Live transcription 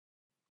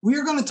we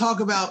are going to talk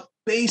about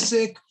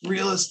basic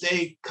real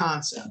estate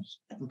concepts,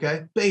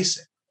 okay?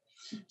 Basic.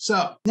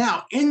 So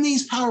now in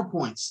these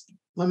PowerPoints,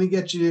 let me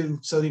get you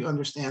so you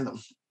understand them.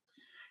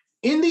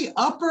 In the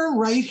upper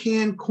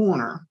right-hand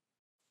corner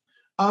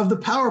of the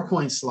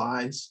PowerPoint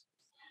slides,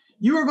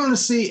 you are going to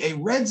see a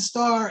red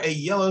star, a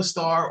yellow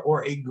star,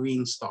 or a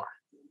green star,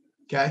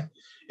 okay?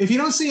 If you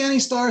don't see any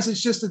stars,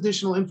 it's just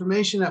additional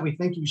information that we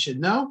think you should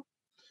know,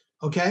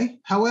 okay?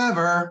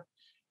 However,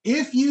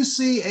 if you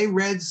see a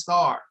red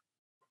star,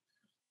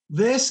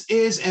 this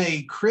is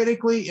a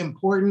critically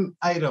important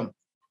item.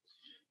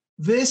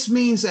 This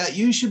means that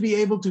you should be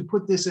able to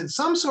put this in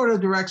some sort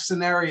of direct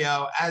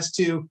scenario as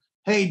to,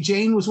 hey,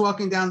 Jane was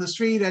walking down the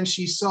street and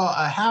she saw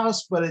a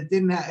house, but it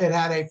didn't. It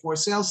had a for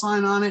sale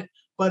sign on it,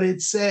 but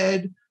it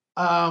said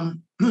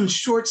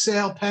short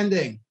sale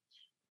pending.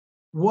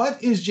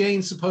 What is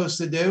Jane supposed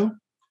to do?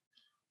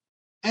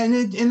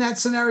 And in that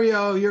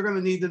scenario, you're going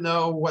to need to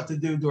know what to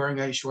do during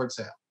a short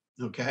sale.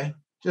 Okay,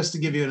 just to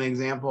give you an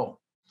example.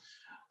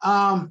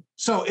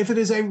 So if it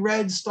is a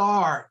red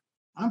star,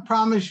 I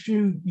promise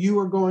you, you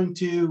are going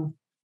to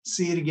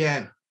see it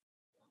again.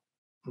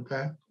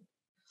 Okay.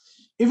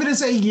 If it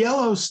is a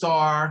yellow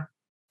star,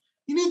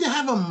 you need to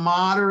have a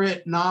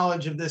moderate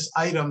knowledge of this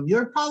item.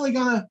 You're probably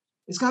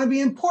it's gonna be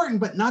important,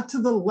 but not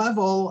to the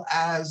level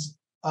as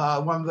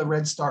one of the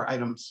red star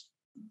items.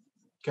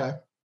 Okay.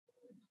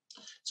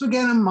 So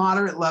again, a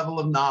moderate level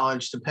of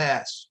knowledge to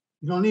pass.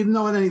 You don't need to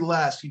know it any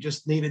less. You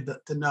just needed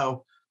to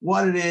know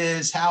what it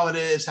is, how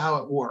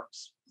it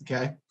works,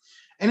 okay?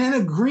 And then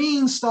a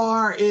green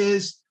star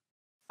is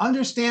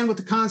understand what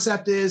the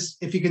concept is.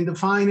 If you can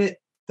define it,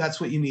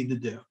 that's what you need to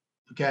do,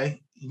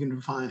 okay? You can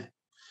define it.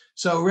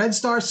 So red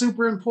star,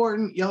 super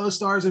important. Yellow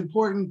star is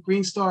important.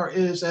 Green star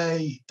is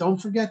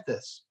don't forget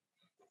this,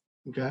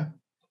 okay?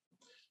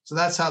 So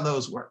that's how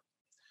those work.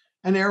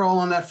 And they're all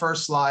on that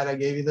first slide. I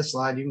gave you the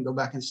slide. You can go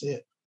back and see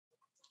it.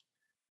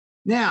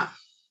 Now,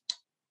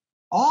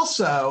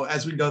 also,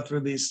 as we go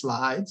through these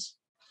slides,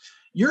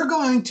 you're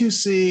going to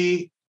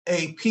see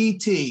a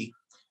PT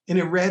in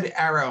a red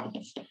arrow.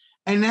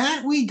 And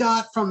that we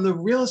got from the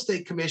Real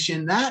Estate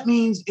Commission. That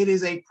means it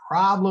is a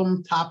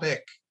problem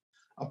topic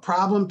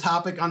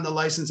on the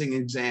licensing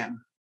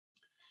exam.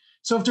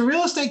 So if the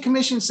Real Estate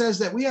Commission says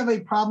that we have a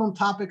problem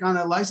topic on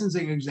a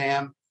licensing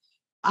exam,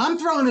 I'm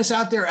throwing this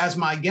out there as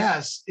my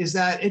guess is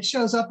that it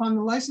shows up on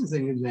the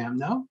licensing exam,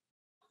 no?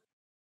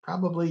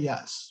 Probably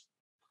yes.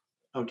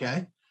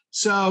 Okay.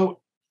 So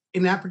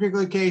in that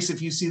particular case,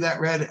 if you see that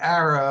red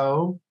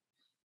arrow,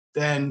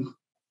 then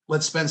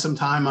let's spend some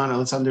time on it.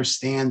 Let's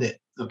understand it,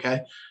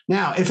 okay?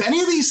 Now, if any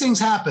of these things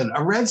happen,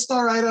 a red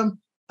star item,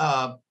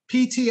 a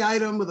PT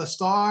item with a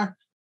star,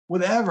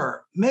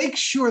 whatever, make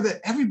sure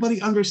that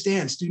everybody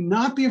understands. Do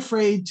not be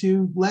afraid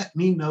to let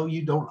me know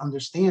you don't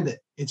understand it.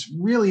 It's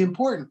really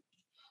important,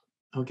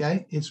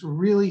 okay? It's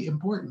really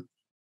important,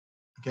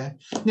 okay?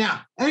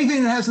 Now,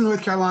 anything that has a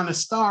North Carolina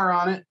star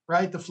on it,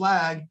 right, the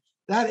flag,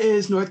 that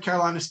is North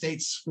Carolina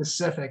state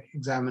specific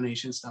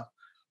examination stuff.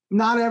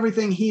 Not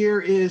everything here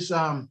is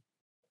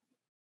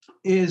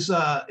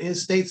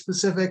state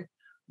specific,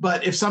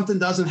 but if something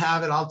doesn't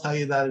have it, I'll tell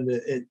you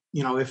that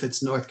if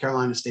it's North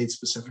Carolina state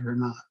specific or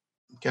not.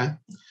 Okay.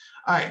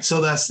 All right.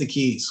 So that's the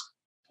keys.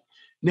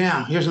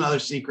 Now, here's another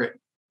secret.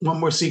 One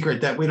more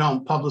secret that we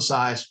don't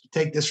publicize.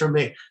 Take this from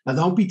me. Now,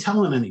 don't be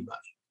telling anybody.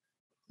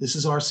 This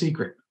is our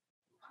secret.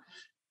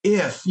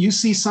 If you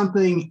see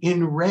something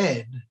in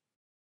red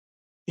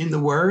in the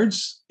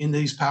words in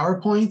these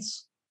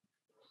PowerPoints,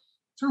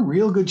 it's a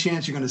real good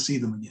chance you're going to see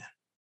them again.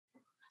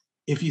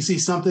 If you see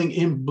something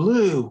in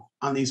blue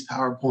on these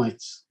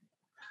PowerPoints,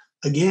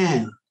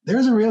 again,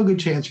 there's a real good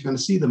chance you're going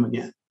to see them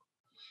again.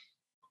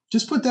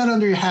 Just put that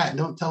under your hat and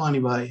don't tell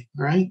anybody,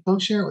 all right?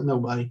 Don't share it with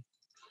nobody.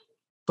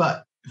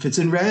 But if it's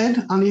in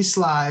red on these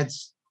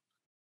slides,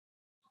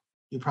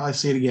 you'll probably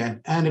see it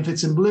again. And if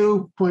it's in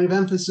blue, point of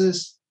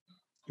emphasis,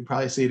 you'll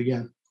probably see it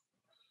again.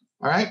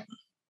 All right?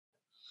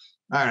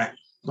 All right.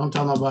 Don't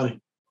tell nobody.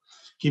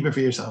 Keep it for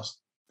yourselves.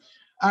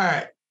 All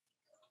right.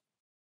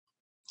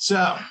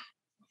 So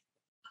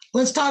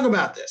let's talk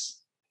about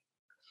this.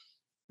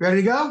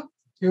 Ready to go?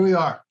 Here we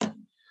are.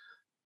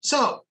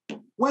 So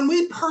when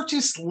we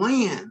purchase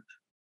land,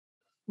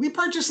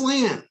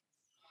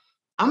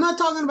 I'm not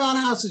talking about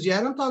houses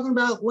yet. I'm talking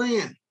about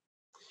land.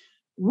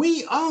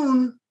 We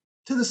own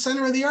to the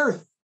center of the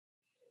earth.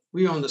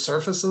 We own the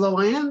surface of the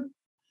land,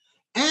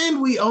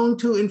 and we own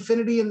to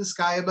infinity in the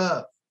sky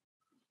above.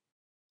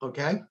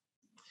 Okay,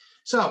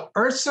 so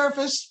Earth's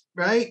surface,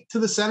 right, to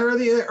the center of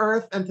the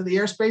earth and to the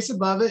airspace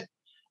above it,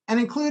 and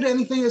include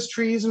anything as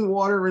trees and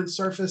water and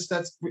surface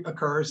that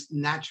occurs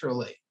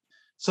naturally.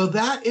 So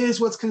that is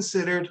what's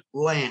considered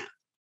land,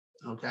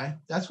 okay?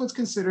 That's what's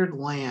considered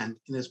land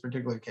in this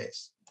particular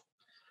case.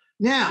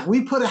 Now,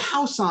 we put a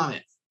house on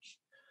it.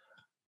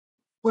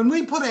 When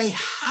we put a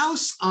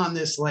house on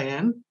this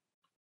land,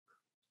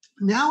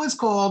 now it's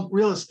called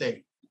real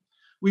estate.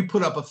 We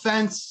put up a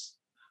fence,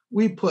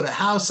 we put a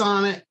house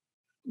on it,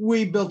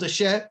 we built a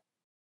shed,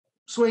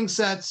 swing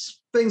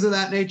sets, things of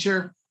that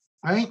nature,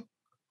 right?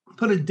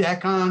 put a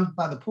deck on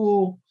by the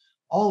pool,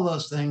 all of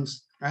those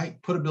things,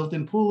 right? Put a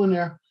built-in pool in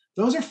there.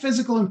 Those are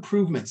physical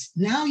improvements.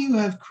 Now you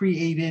have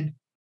created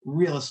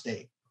real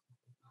estate.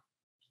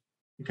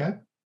 Okay?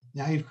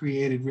 Now you've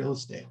created real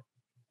estate.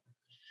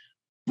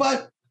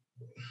 But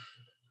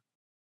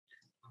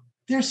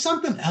there's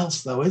something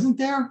else though, isn't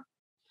there?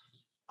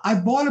 I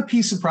bought a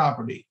piece of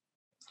property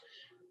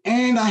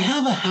and I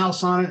have a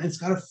house on it. It's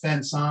got a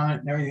fence on it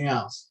and everything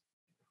else.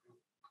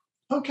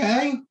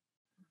 Okay.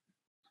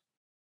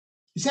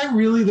 Is that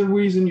really the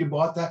reason you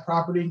bought that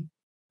property?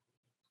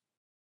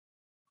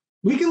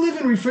 We can live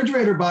in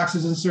refrigerator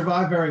boxes and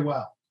survive very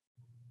well.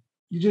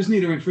 You just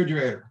need a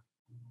refrigerator.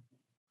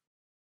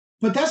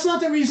 But that's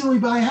not the reason we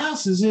buy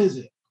houses, is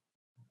it?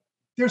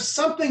 There's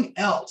something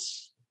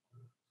else.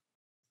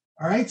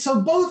 All right,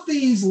 so both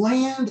these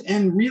land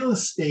and real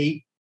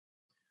estate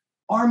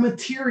are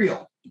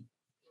material.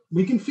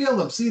 We can feel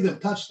them, see them,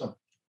 touch them,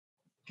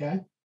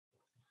 okay?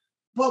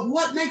 But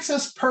what makes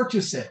us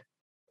purchase it?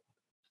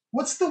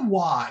 What's the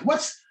why?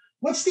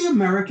 What's the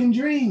American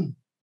dream?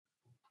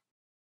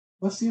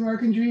 What's the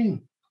American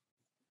dream?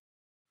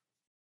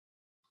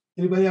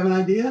 Anybody have an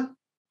idea?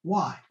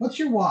 Why? What's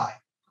your why?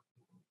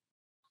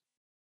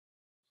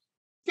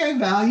 Okay,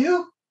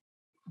 value.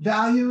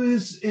 Value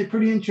is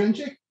pretty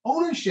intrinsic.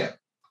 Ownership.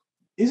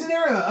 Isn't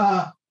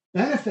there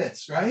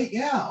benefits, right?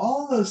 Yeah,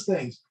 all of those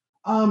things.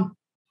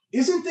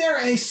 Isn't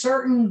there a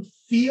certain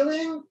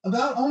feeling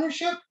about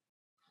ownership,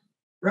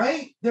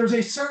 right? There's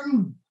a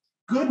certain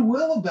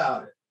goodwill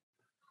about it.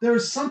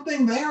 There's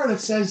something there that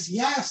says,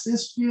 yes,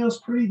 this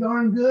feels pretty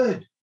darn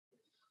good.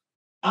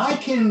 I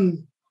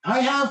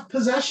have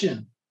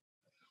possession.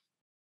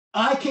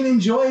 I can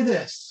enjoy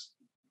this.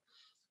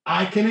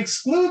 I can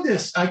exclude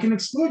this. I can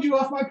exclude you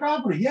off my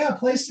property. Yeah, a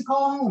place to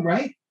call home,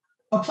 right?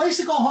 A place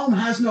to call home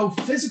has no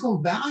physical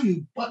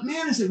value, but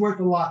man, is it worth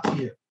a lot to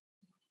you,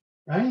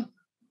 right?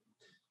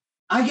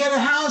 I get a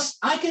house,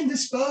 I can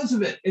dispose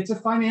of it. It's a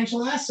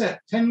financial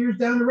asset. 10 years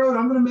down the road,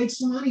 I'm going to make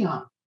some money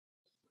on it.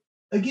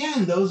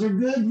 Again, those are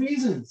good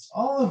reasons,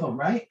 all of them,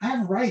 right? I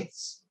have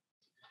rights.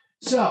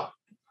 So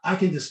I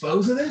can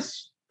dispose of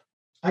this.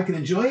 I can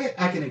enjoy it.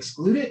 I can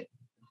exclude it,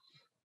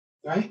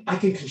 right? I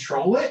can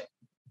control it.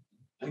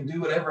 I can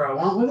do whatever I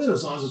want with it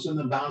as long as it's in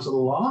the bounds of the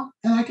law,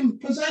 and I can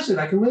possess it.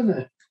 I can live in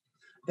it.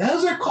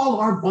 Those are called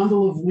our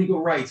bundle of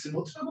legal rights, and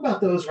we'll talk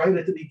about those right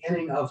at the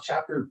beginning of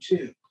chapter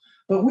 2.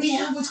 But we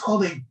have what's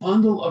called a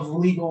bundle of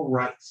legal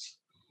rights.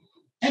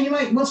 And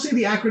we'll see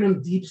the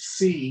acronym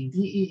DEEP-C,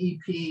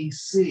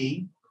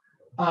 D-E-E-P-C.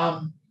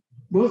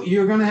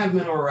 You're going to have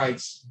mineral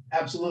rights.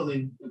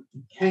 Absolutely.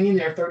 Hang in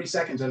there 30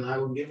 seconds and I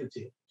will give it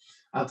to you.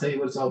 I'll tell you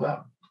what it's all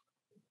about.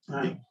 All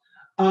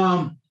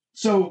right.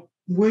 So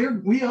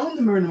we own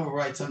the mineral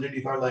rights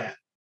underneath our land,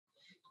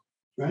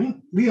 right?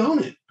 We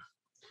own it.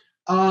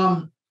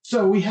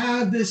 So we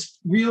have this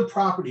real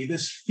property,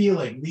 this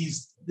feeling,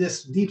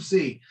 this deep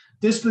sea,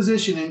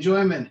 disposition,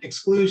 enjoyment,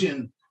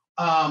 exclusion,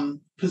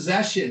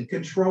 possession,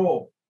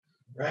 control,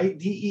 right?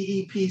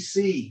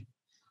 DEEPC.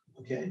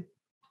 Okay,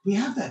 we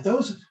have that.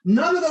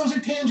 None of those are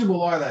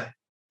tangible, are they?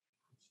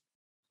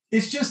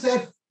 It's just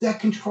that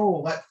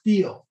control, that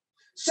feel.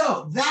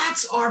 So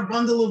that's our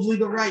bundle of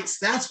legal rights.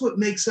 That's what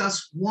makes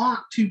us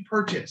want to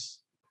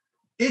purchase.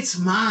 It's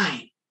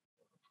mine,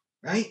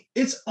 right?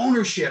 It's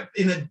ownership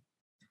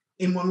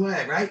in one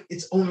way, right?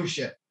 It's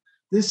ownership.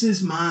 This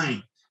is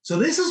mine. So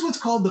this is what's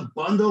called the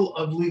bundle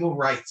of legal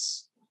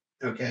rights,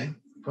 okay?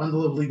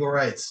 Bundle of legal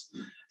rights.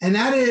 And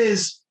that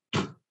is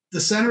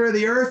the center of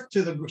the earth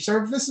to the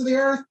surface of the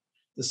earth,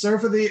 the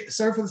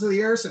surface of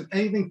the earth and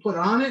anything put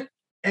on it,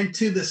 and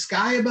to the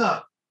sky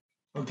above,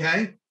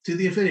 okay? To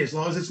the infinity, as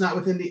long as it's not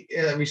within the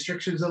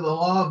restrictions of the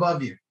law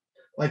above you.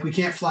 Like we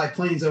can't fly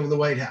planes over the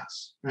White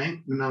House, right?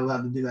 We're not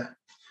allowed to do that.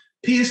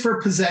 P is for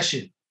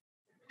possession.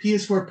 P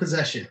is for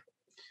possession.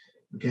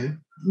 Okay,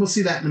 we'll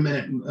see that in a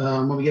minute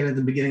when we get into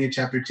the beginning of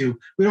chapter 2.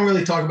 We don't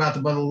really talk about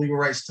the bundle of legal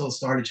rights until the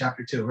start of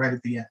chapter 2, right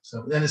at the end.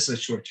 So then it's a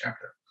short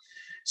chapter.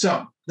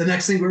 So the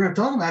next thing we're going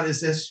to talk about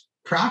is this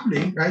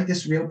property, right?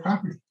 This real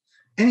property.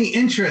 Any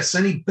interests,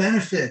 any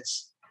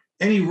benefits,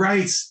 any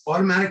rights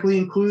automatically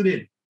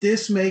included.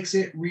 This makes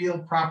it real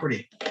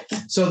property.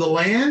 So the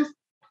land,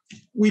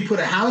 we put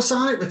a house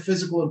on it with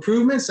physical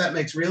improvements. That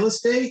makes real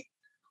estate.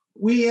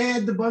 We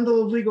add the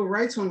bundle of legal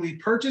rights when we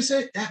purchase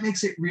it. That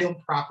makes it real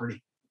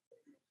property.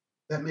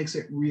 That makes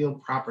it real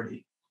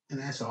property, and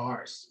that's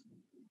ours.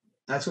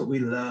 That's what we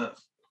love.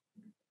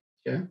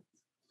 Okay.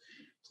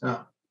 So,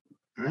 all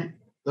right,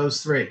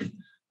 those three.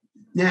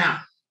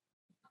 Now,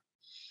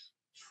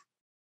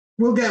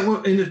 we'll get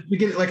in the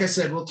beginning. Like I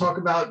said, we'll talk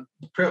about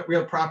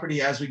real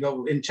property as we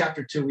go. In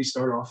chapter 2, we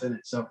start off in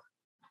it. So,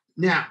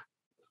 now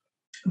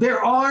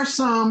there are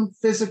some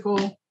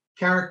physical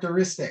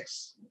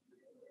characteristics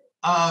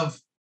of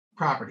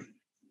property.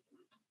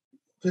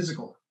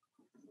 Physical.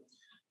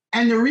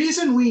 And the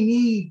reason we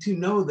need to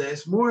know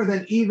this more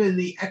than even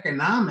the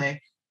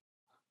economic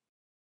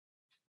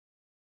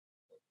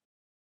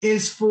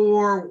is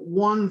for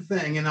one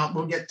thing, and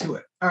we'll get to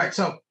it. All right,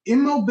 so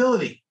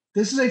immobility.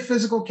 This is a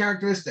physical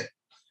characteristic.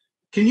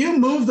 Can you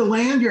move the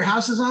land your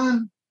house is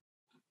on?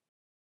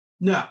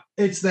 No,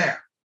 it's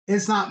there.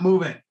 It's not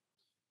moving.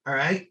 All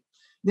right.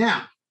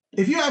 Now,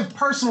 if you have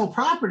personal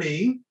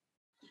property,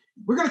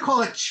 we're going to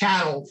call it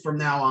chattel from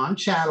now on.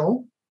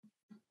 Chattel.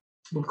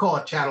 We'll call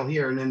it chattel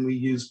here, and then we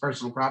use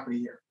personal property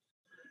here.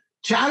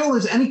 Chattel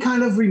is any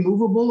kind of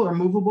removable or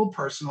movable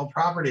personal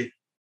property.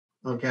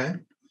 Okay.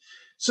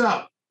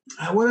 So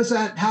what is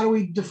that? How do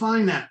we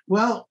define that?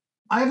 Well,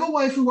 I have a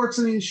wife who works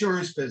in the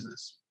insurance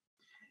business.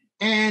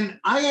 And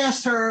I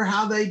asked her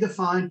how they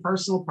define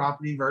personal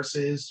property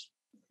versus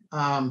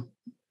real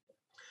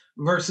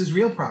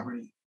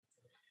property.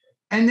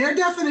 And their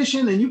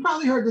definition, and you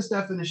probably heard this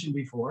definition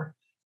before,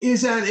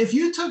 is that if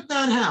you took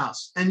that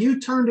house and you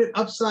turned it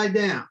upside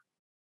down,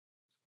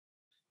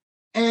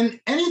 and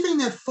anything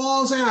that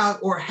falls out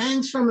or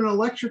hangs from an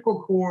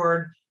electrical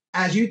cord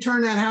as you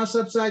turn that house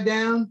upside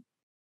down,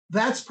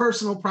 that's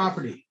personal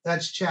property.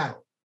 That's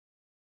chattel.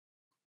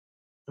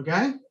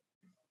 Okay?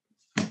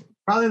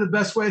 Probably the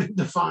best way to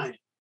define it,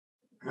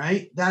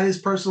 right? That is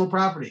personal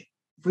property.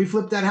 If we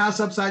flip that house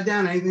upside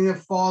down, anything that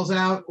falls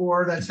out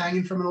or that's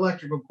hanging from an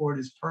electrical cord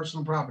is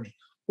personal property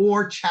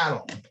or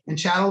chattel. And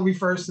chattel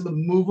refers to the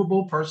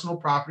movable personal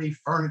property,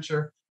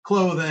 furniture,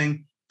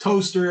 clothing,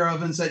 toaster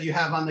ovens that you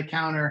have on the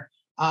counter,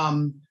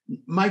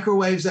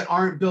 microwaves that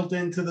aren't built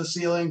into the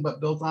ceiling but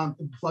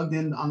plugged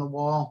in on the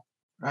wall,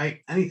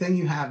 right? Anything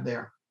you have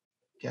there,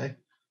 okay?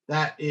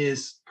 That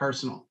is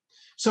personal.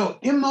 So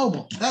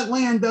immobile, that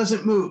land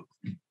doesn't move.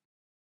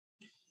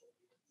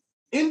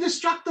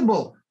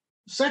 Indestructible,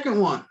 second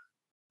one.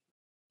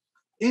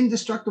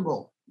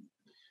 Indestructible.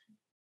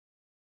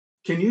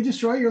 Can you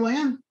destroy your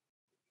land?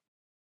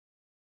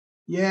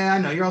 Yeah, I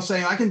know. You're all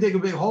saying, I can dig a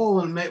big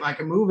hole and I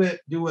can move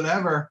it, do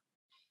whatever.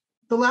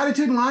 The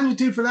latitude and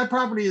longitude for that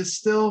property is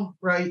still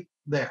right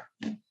there.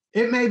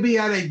 It may be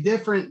at a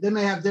different, they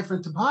may have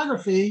different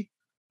topography.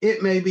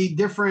 It may be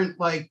different,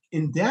 like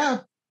in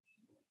depth,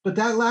 but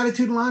that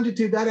latitude and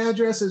longitude, that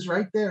address is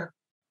right there.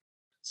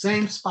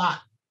 Same spot.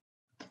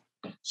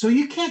 So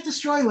you can't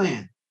destroy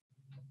land.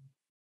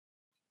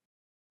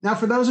 Now,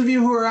 for those of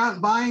you who are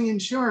out buying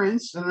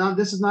insurance, and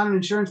this is not an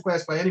insurance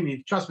class by any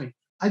means, trust me,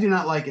 I do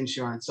not like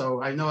insurance.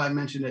 So I know I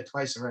mentioned it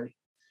twice already.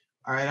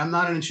 All right, I'm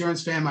not an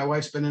insurance fan. My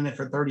wife's been in it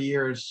for 30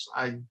 years.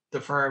 I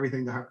defer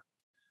everything to her.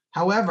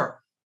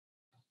 However,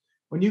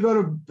 when you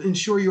go to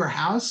insure your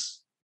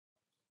house,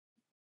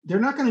 they're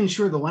not going to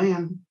insure the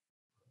land.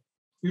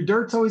 Your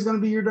dirt's always going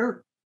to be your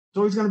dirt. It's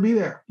always going to be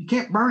there. You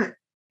can't burn it.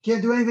 You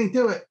can't do anything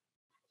to it.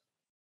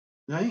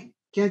 Right?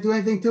 Can't do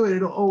anything to it.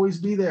 It'll always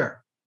be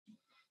there.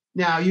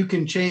 Now, you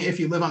can change, if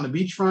you live on the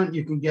beachfront,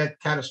 you can get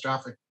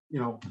catastrophic,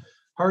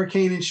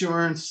 hurricane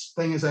insurance,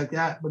 things like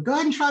that. But go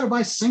ahead and try to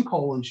buy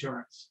sinkhole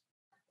insurance.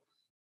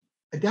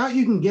 I doubt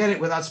you can get it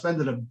without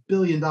spending $1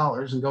 billion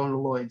and going to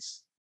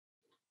Lloyd's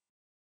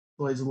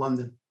of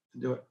London to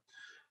do it.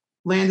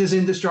 Land is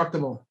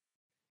indestructible.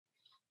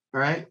 All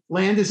right.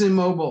 Land is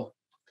immobile.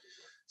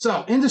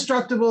 So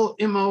indestructible,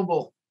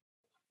 immobile.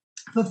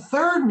 The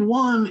third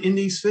one in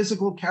these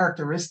physical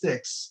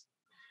characteristics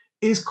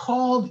is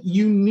called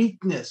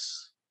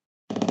uniqueness.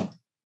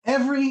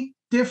 Every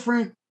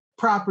different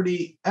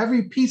property,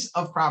 every piece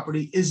of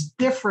property is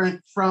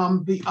different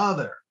from the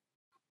other.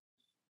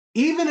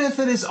 Even if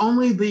it is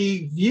only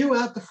the view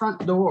out the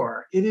front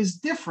door, it is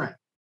different.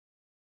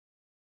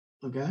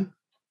 Okay?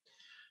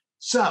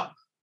 So,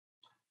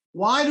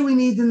 why do we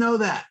need to know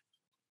that?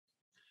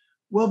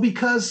 Well,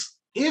 because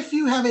if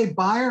you have a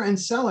buyer and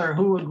seller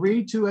who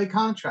agree to a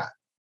contract,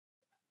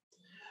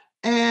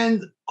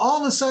 and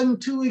all of a sudden,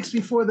 2 weeks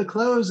before the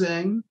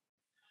closing,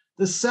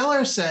 the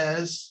seller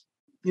says,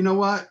 you know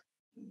what?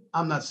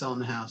 I'm not selling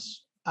the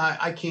house.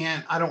 I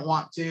can't. I don't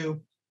want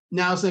to.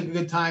 Now's like a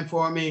good time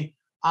for me.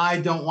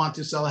 I don't want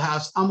to sell the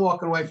house. I'm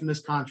walking away from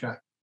this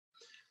contract.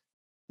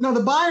 Now,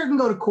 the buyer can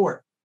go to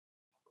court.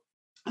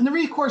 And the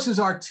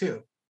recourses are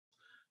two.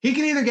 He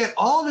can either get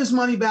all of his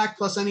money back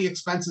plus any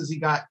expenses he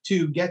got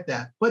to get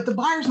that. But the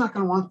buyer's not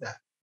going to want that.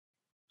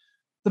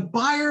 The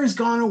buyer is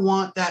going to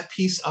want that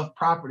piece of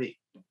property.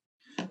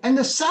 And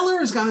the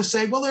seller is going to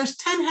say, well, there's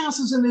 10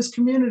 houses in this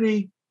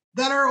community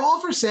that are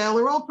all for sale.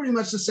 They're all pretty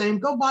much the same.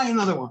 Go buy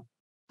another one.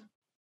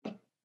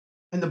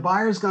 And the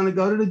buyer is going to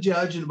go to the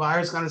judge, and the buyer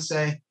is going to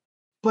say,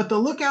 but the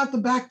look out the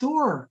back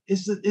door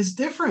is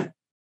different.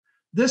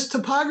 This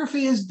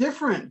topography is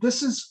different.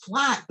 This is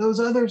flat. Those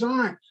others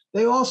aren't.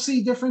 They all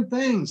see different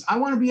things. I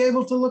want to be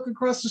able to look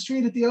across the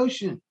street at the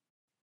ocean.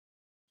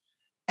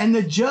 And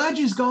the judge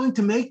is going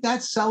to make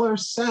that seller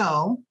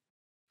sell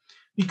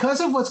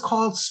because of what's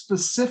called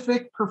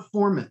specific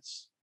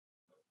performance.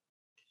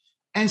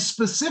 And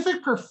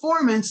specific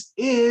performance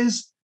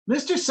is,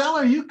 Mr.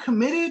 Seller, you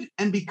committed,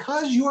 and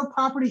because your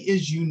property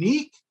is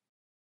unique,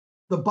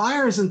 the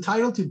buyer is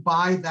entitled to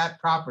buy that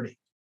property.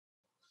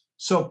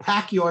 So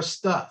pack your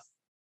stuff.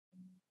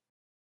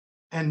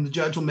 And the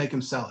judge will make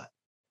him sell it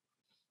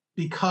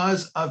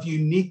because of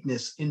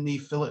uniqueness in the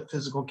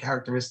physical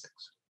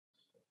characteristics.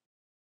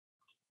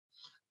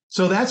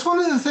 So that's one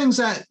of the things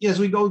that as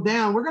we go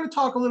down, we're going to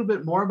talk a little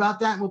bit more about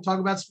that. We'll talk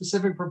about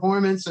specific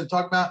performance and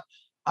talk about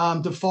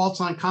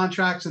defaults on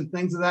contracts and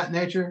things of that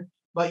nature.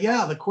 But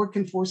yeah, the court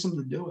can force them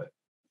to do it.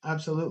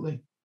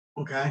 Absolutely.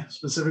 Okay,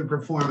 specific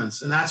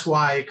performance. And that's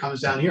why it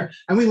comes down here.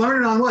 And we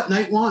learn it on what?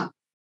 Night one.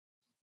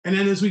 And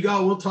then as we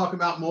go, we'll talk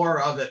about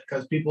more of it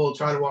because people will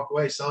try to walk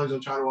away. Sellers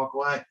will try to walk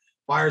away.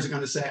 Buyers are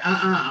going to say,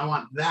 I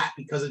want that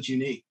because it's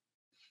unique.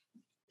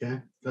 Okay,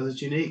 because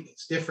it's unique.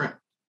 It's different.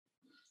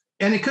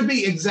 And it could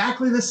be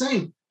exactly the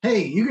same.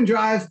 Hey, you can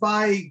drive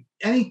by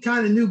any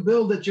kind of new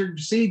build that you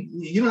see.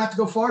 You don't have to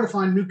go far to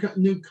find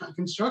new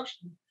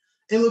construction.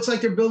 It looks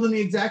like they're building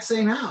the exact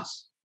same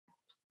house.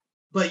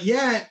 But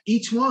yet,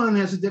 each one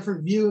has a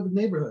different view of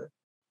the neighborhood.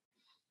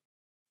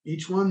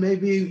 Each one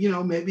maybe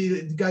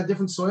it's got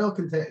different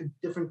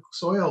different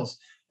soils,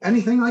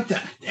 anything like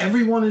that.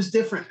 Everyone is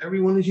different.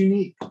 Everyone is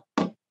unique.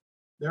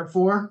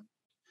 Therefore,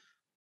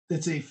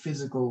 it's a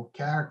physical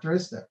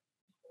characteristic.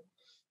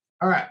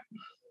 All right.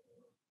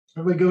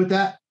 Everybody good with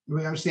that?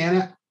 Everybody understand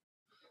that?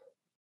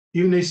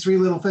 Even these three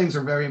little things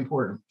are very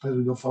important as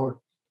we go forward.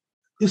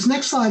 This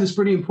next slide is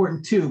pretty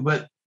important too,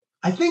 but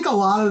I think a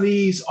lot of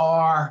these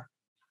are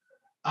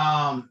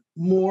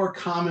more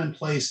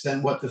commonplace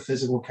than what the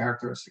physical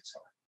characteristics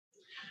are.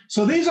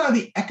 So these are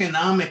the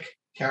economic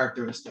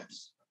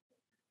characteristics.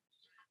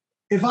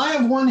 If I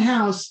have one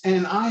house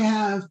and I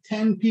have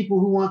 10 people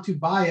who want to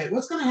buy it,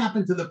 what's going to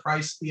happen to the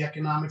price, the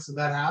economics of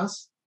that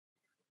house?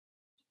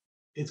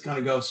 It's going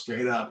to go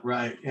straight up,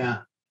 right? Yeah,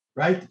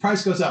 right. The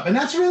price goes up, and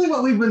that's really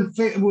what we've been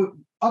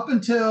up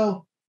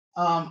until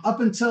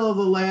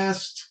the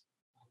last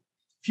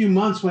few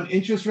months when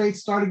interest rates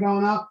started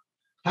going up.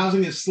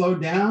 Housing has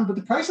slowed down, but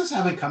the prices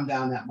haven't come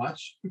down that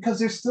much because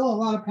there's still a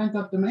lot of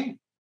pent-up demand.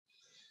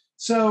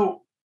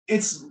 So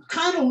it's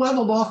kind of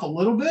leveled off a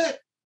little bit.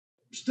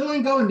 Still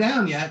ain't going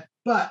down yet,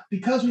 but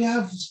because we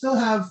still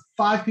have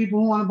 5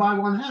 people who want to buy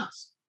one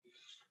house.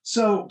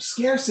 So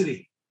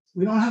scarcity,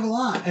 we don't have a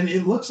lot. And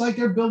it looks like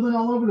they're building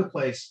all over the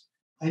place.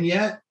 And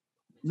yet,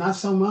 not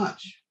so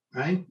much,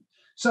 right?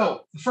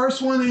 So the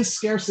first one is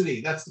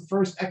scarcity. That's the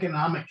first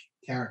economic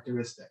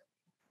characteristic,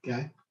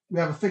 okay? We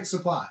have a fixed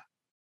supply.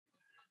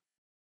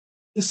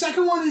 The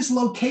second one is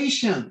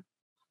location,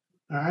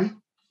 all right?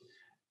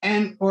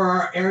 Or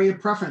our area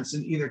preference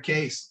in either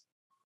case.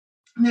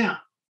 Now,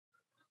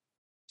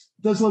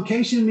 does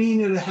location mean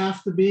that it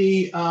have to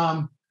be,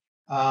 does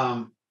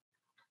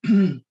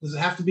it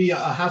have to be a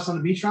house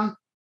on the beachfront?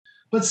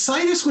 But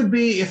situs would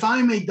be if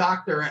I'm a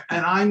doctor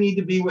and I need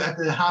to be at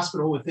the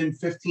hospital within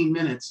 15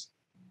 minutes.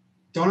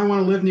 Don't I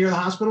want to live near the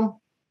hospital?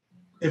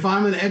 If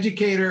I'm an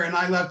educator and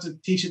I love to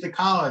teach at the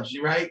college,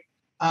 right?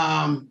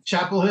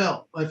 Chapel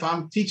Hill. If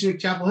I'm teaching at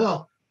Chapel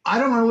Hill, I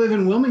don't want to live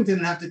in Wilmington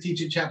and have to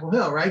teach at Chapel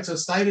Hill, right? So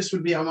situs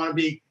would be I want to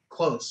be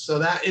close. So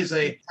that is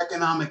an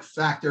economic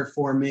factor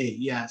for me,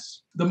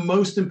 yes. The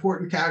most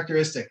important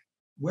characteristic,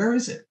 where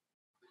is it?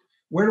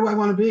 Where do I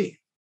want to be?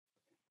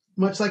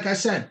 Much like I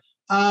said,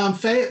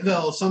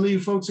 Fayetteville, some of you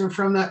folks are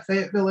from that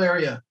Fayetteville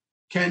area.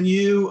 Can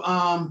you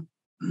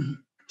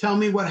tell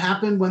me what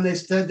happened when they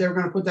said they were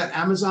going to put that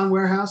Amazon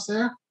warehouse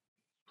there?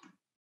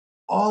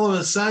 All of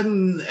a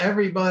sudden,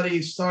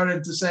 everybody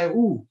started to say,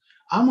 ooh,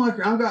 I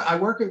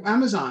work at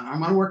Amazon. I'm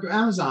going to work at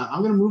Amazon.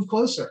 I'm going to move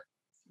closer.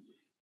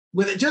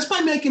 With it, just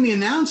by making the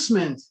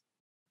announcement,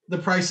 the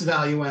price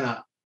value went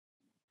up.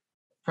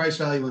 Price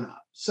value went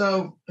up.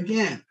 So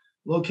again,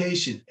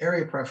 location,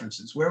 area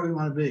preferences, where we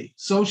want to be,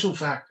 social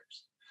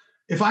factors.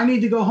 If I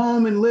need to go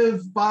home and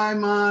live by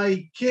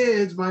my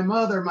kids, my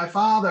mother, my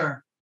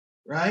father,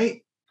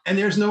 right? And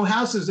there's no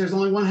houses, there's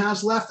only one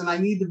house left and I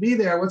need to be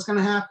there, what's going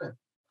to happen?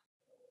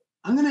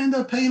 I'm going to end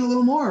up paying a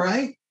little more,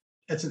 right?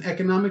 That's an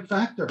economic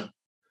factor.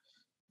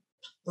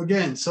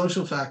 Again,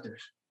 social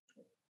factors.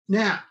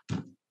 Now,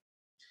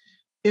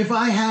 if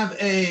I have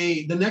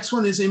the next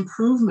one is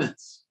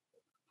improvements,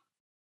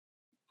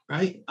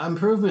 right?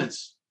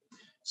 Improvements.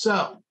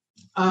 So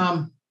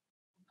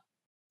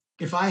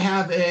if I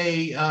have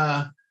a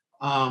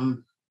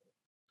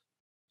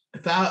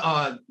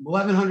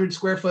 1,100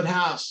 square foot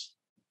house,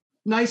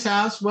 nice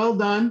house, well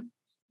done,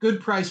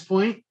 good price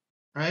point,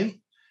 right?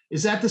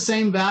 Is that the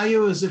same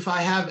value as if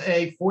I have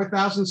a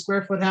 4,000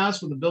 square foot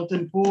house with a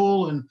built-in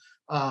pool and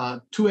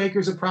 2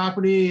 acres of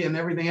property and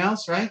everything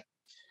else, right?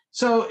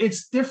 So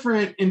it's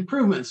different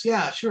improvements.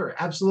 Yeah, sure,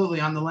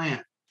 absolutely, on the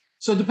land.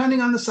 So depending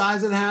on the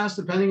size of the house,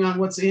 depending on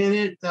what's in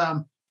it,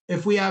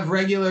 if we have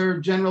regular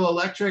General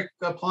Electric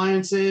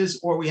appliances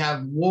or we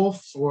have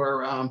Wolf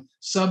or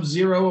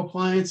Sub-Zero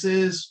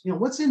appliances,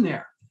 what's in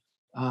there?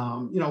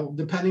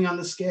 Depending on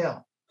the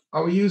scale.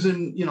 Are we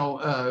using,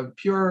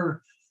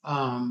 pure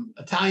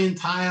Italian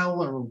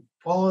tile or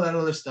all of that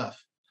other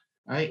stuff,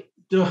 right?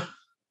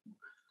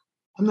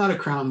 I'm not a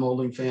crown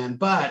molding fan,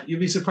 but you'd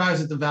be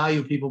surprised at the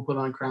value people put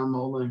on crown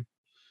molding,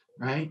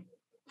 right?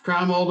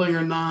 Crown molding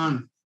or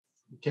non,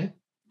 okay?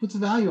 What's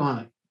the value on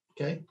it,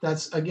 okay?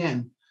 That's,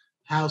 again,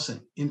 housing,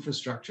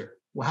 infrastructure.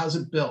 Well, how's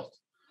it built?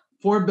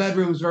 4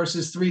 bedrooms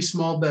versus 3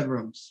 small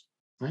bedrooms,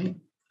 right?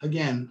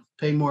 Again,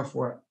 pay more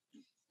for it,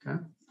 okay?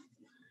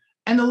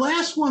 And the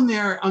last one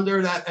there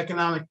under that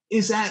economic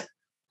is that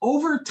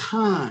over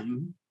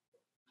time,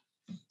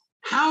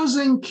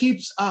 Housing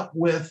keeps up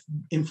with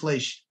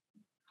inflation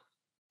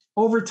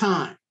over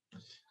time.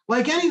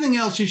 Like anything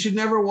else, you should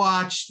never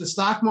watch the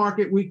stock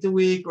market week to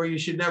week, or you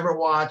should never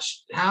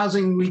watch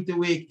housing week to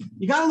week.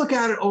 You got to look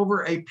at it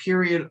over a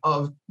period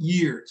of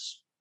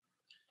years.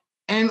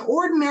 And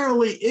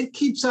ordinarily, it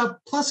keeps up,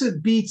 plus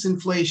it beats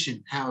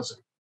inflation, housing.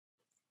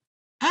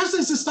 As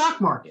does the stock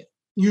market,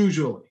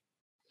 usually.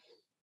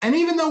 And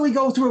even though we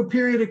go through a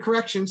period of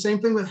correction, same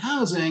thing with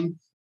housing,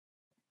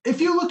 if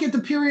you look at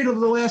the period of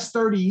the last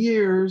 30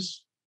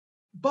 years,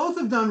 both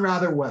have done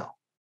rather well.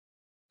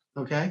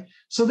 Okay,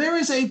 so there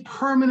is a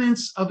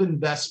permanence of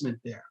investment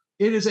there.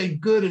 It is a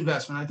good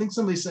investment. I think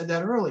somebody said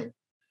that earlier.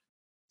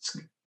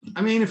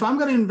 I mean, if I'm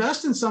going to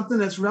invest in something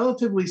that's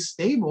relatively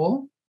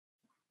stable,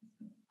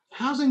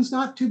 housing's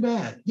not too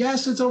bad.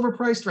 Yes, it's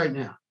overpriced right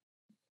now,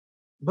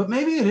 but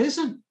maybe it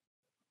isn't.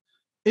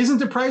 Isn't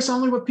the price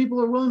only what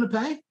people are willing to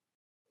pay?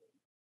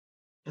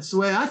 That's the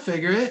way I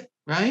figure it,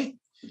 right?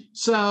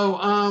 So,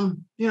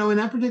 in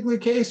that particular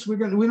case, we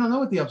don't know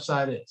what the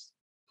upside is.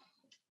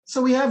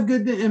 So we have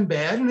good and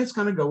bad, and it's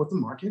going to go with the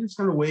market. It's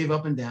going to wave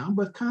up and down,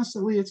 but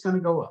constantly it's going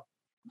to go up,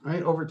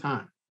 right, over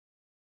time.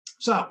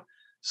 So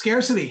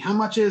scarcity, how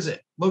much is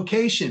it?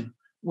 Location,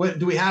 what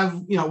do we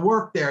have,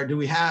 work there? Do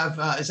we have,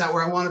 is that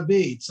where I want to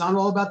be? It's not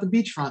all about the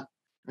beachfront,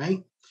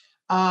 right?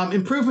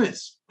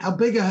 Improvements, how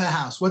big of a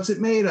house? What's it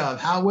made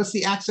of? What's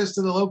the access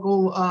to the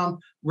local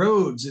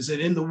roads? Is it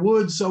in the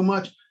woods so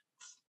much?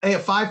 Hey, a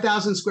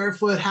 5,000 square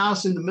foot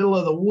house in the middle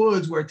of the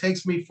woods where it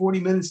takes me 40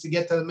 minutes to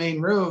get to the main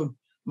road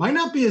might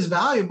not be as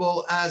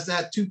valuable as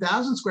that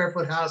 2,000 square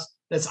foot house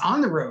that's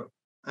on the road,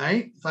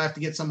 right? If I have to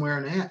get somewhere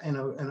in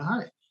a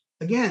hurry.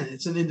 Again,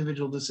 it's an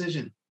individual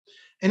decision.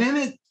 And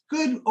then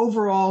good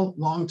overall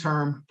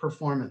long-term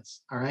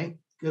performance, all right?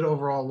 Good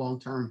overall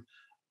long-term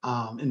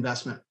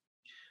investment.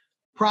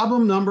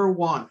 Problem number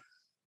one.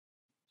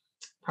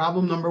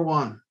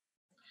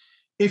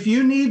 If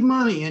you need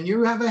money and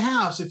you have a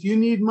house, if you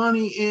need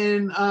money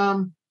in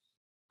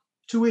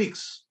 2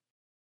 weeks,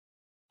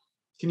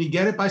 can you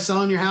get it by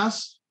selling your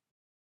house?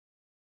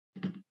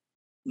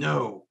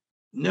 No,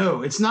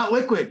 it's not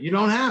liquid. You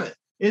don't have it.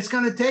 It's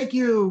going to take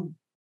you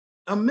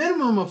a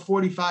minimum of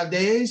 45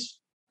 days,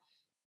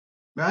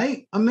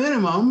 right? A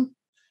minimum.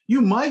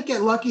 You might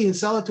get lucky and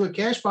sell it to a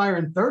cash buyer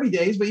in 30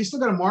 days, but you still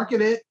got to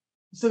market it.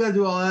 You still got to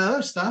do all that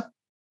other stuff,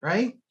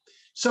 right?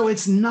 So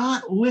it's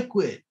not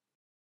liquid.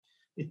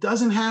 It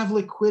doesn't have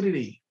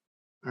liquidity,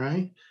 all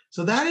right?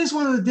 So that is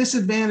one of the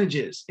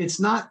disadvantages. It's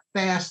not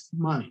fast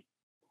money.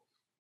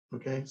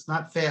 Okay, it's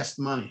not fast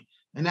money.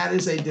 And that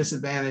is a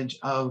disadvantage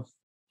of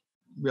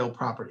real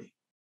property.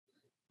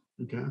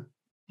 Okay,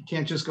 you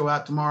can't just go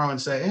out tomorrow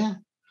and say,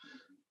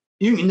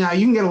 you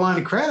can get a line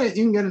of credit,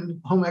 you can get a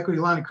home equity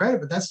line of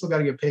credit, but that's still got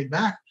to get paid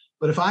back.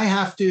 But if I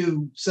have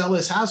to sell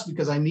this house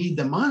because I need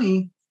the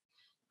money,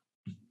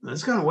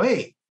 it's going to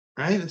wait,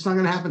 right? It's not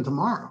going to happen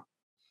tomorrow.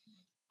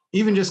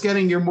 Even just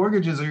getting your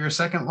mortgages or your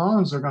second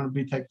loans are going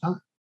to take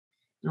time.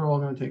 They're all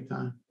going to take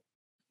time.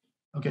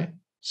 Okay,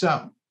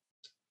 so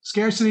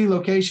scarcity,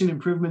 location,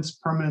 improvements,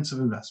 permanence of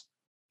investment.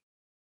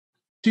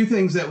 Two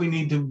things that we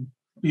need to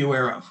be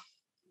aware of.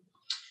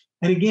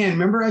 And again,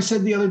 remember I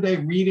said the other day,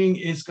 reading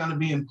is going to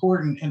be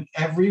important and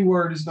every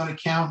word is going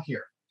to count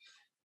here.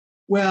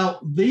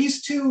 Well,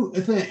 these two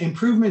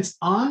improvements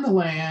on the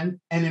land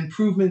and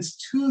improvements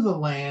to the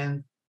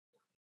land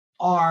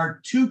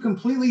are two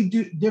completely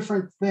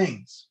different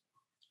things.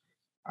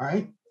 All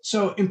right.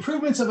 So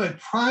improvements of a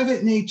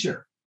private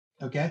nature.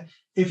 Okay.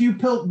 If you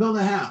build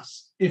a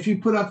house, if you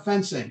put up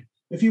fencing,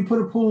 if you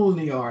put a pool in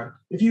the yard,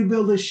 if you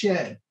build a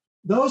shed,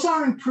 those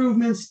are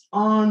improvements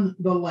on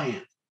the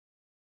land.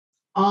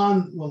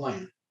 On the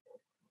land.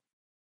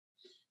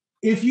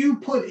 If you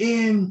put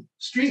in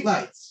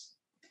streetlights,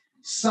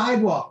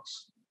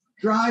 sidewalks,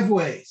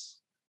 driveways,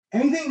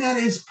 anything that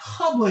is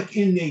public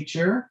in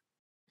nature,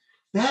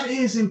 that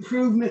is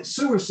improvement.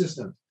 Sewer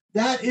system,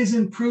 that is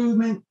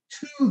improvement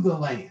to the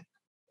land.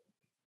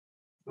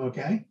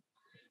 Okay,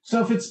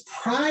 so if it's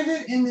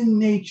private in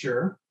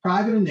nature,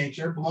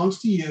 belongs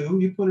to you,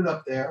 you put it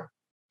up there,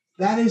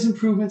 that is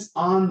improvements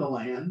on the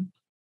land.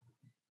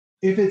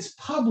 If it's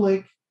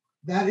public,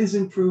 that is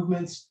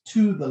improvements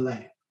to the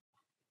land.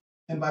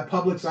 And by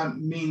public, that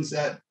means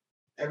that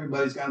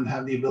everybody's going to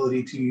have the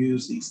ability to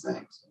use these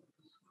things.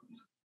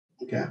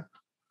 Okay.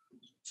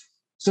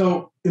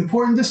 So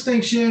important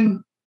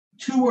distinction,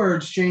 two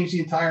words change the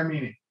entire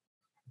meaning.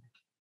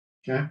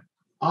 Okay.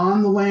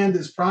 On the land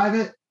is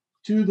private,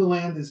 to the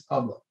land is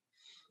public.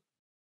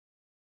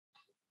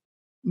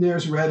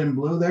 There's red and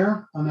blue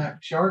there on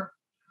that chart.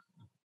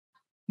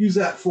 Use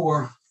that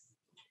for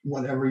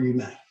whatever you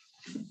may.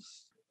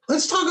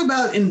 Let's talk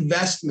about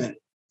investment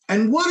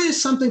and what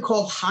is something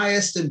called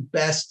highest and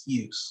best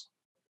use.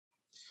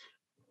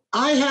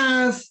 I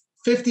have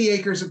 50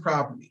 acres of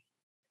property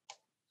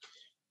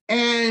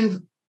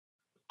and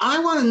I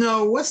want to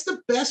know what's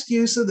the best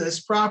use of this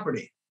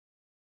property.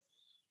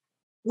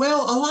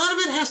 Well, a lot of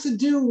it has to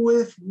do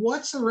with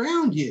what's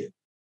around you.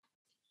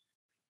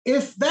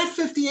 If that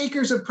 50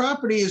 acres of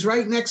property is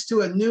right next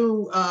to a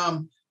new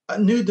a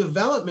new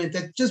development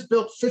that just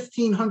built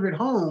 1,500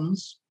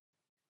 homes.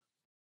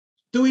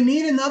 Do we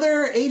need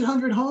another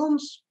 800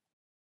 homes?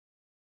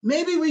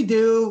 Maybe we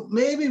do,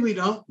 maybe we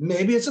don't.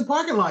 Maybe it's a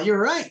parking lot.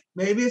 You're right.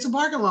 Maybe it's a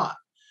parking lot.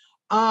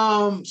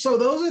 So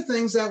those are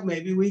things that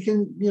maybe we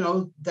can,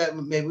 that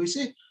maybe we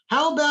see.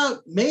 How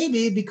about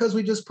maybe because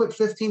we just put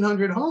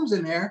 1,500 homes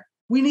in there,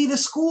 we need a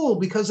school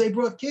because they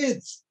brought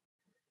kids,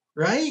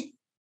 right?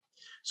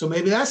 So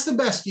maybe that's the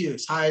best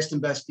use, highest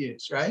and best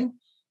use, right?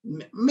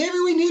 Maybe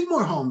we need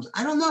more homes.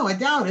 I don't know. I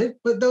doubt it,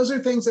 but those are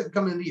things that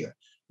come into here.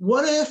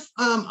 What if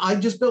I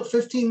just built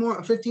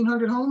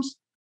 1,500 homes?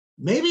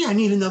 Maybe I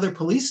need another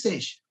police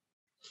station.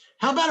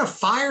 How about a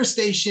fire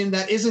station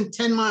that isn't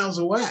 10 miles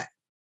away?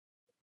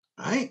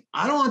 Right?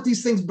 I don't want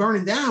these things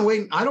burning down.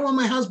 I don't want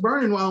my house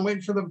burning while I'm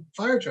waiting for the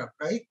fire truck,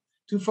 right?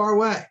 Too far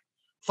away.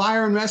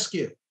 Fire and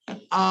rescue.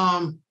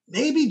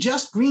 Maybe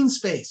just green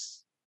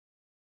space.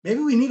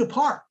 Maybe we need a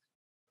park.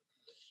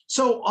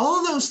 So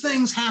all those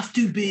things have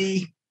to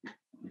be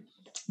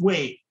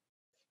weighed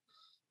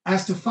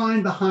as to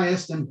find the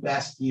highest and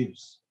best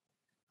use.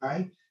 All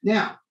right.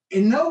 Now,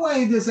 in no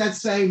way does that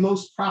say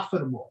most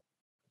profitable.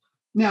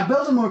 Now,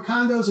 building more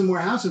condos and more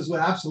houses would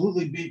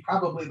absolutely be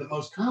probably the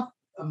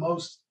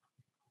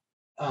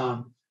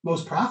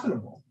most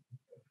profitable.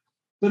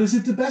 But is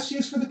it the best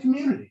use for the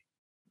community?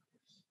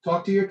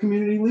 Talk to your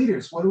community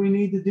leaders. What do we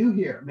need to do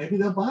here? Maybe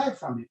they'll buy it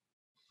from you,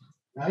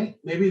 right?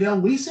 Maybe they'll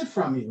lease it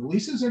from you.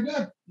 Leases are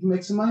good. You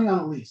make some money on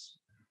a lease,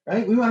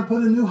 right? We want to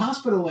put a new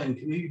hospital in.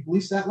 Can we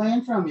lease that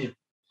land from you?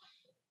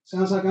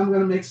 Sounds like I'm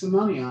going to make some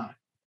money on it,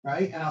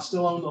 right? And I'll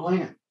still own the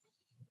land.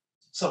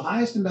 So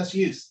highest and best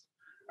use.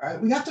 All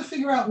right, we got to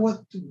figure out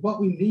what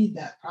we need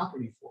that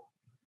property for,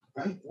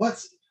 right?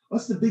 What's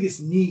the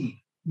biggest need?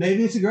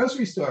 Maybe it's a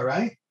grocery store,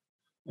 right?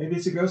 Maybe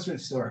it's a grocery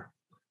store.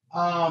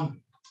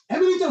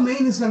 Eminent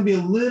domain is going to be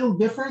a little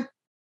different.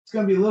 It's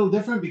going to be a little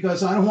different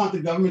because I don't want the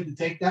government to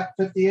take that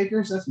 50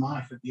 acres. That's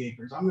my 50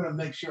 acres. I'm going to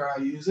make sure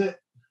I use it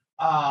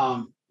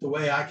the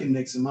way I can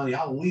make some money.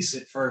 I'll lease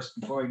it first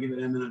before I give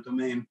it eminent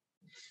domain.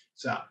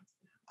 So,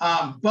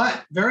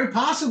 but very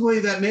possibly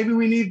that maybe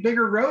we need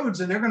bigger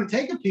roads and they're going to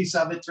take a piece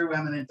of it through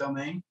eminent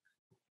domain,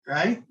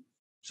 right?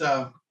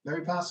 So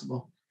very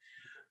possible.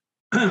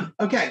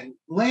 Okay,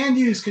 land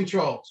use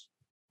controls.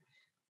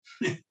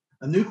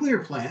 A nuclear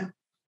plant.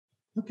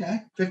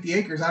 Okay, 50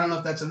 acres. I don't know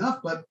if that's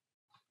enough, but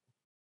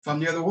if I'm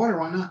near the water,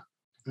 why not?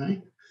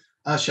 Right?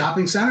 A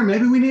shopping center.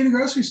 Maybe we need a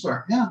grocery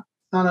store. Yeah,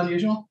 not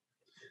unusual.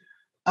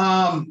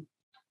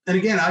 And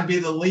again, I'd be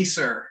the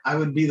leaser. I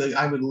would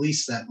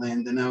lease that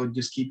land and I would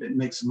just keep it and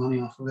make some money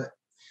off of it.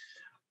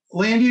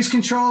 Land use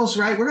controls,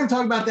 right? We're going to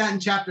talk about that in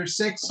chapter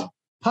 6.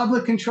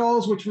 Public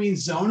controls, which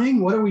means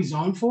zoning. What are we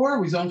zoned for?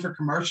 We zone for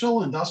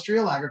commercial,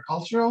 industrial,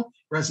 agricultural,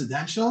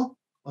 residential.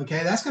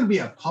 Okay, that's going to be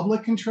a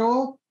public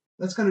control.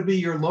 That's going to be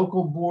your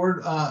local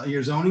board,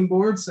 your zoning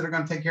boards that are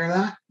going to take care of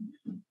that.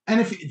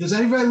 And does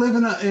anybody live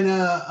in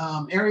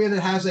a area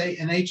that has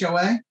an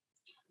HOA,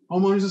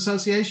 homeowners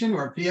association,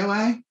 or a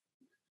POA?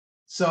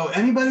 So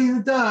anybody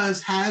that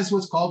does has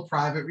what's called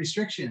private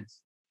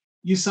restrictions.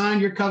 You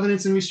signed your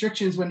covenants and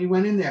restrictions when you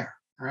went in there.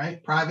 All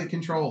right, private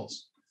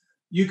controls.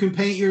 You can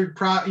paint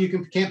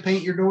can't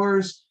paint your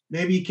doors.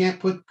 Maybe you can't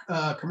put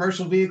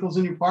commercial vehicles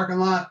in your parking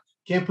lot.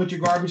 Can't put your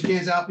garbage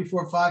cans out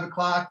before 5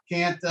 o'clock.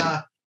 Can't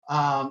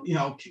all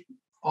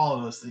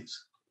of those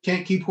things.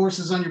 Can't keep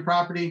horses on your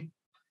property.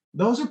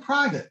 Those are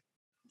private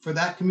for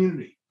that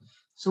community.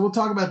 So we'll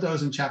talk about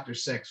those in chapter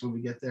 6 when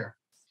we get there.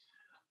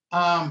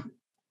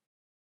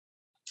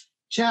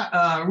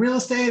 Real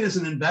estate is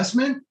an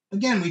investment.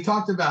 Again, we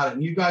talked about it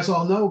and you guys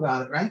all know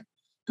about it, right?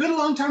 Good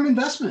long-term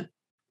investment.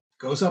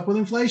 Goes up with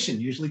inflation,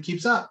 usually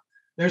keeps up.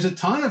 There's a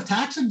ton of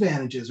tax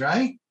advantages,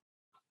 right?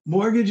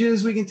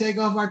 Mortgages we can take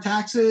off our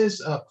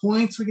taxes,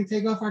 points we can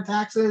take off our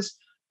taxes,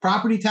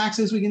 property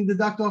taxes we can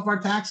deduct off our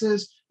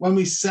taxes. When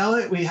we sell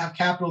it, we have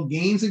capital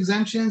gains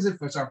exemptions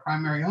if it's our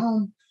primary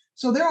home.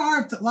 So there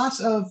are lots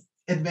of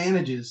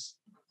advantages,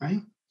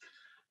 right?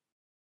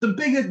 The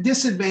big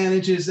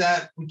disadvantage is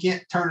that we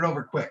can't turn it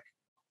over quick.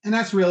 And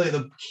that's really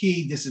the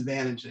key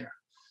disadvantage there.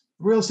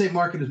 The real estate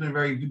market has been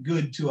very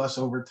good to us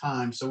over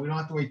time, so we don't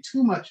have to wait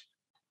too much.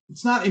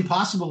 It's not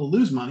impossible to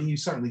lose money. You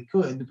certainly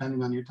could,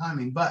 depending on your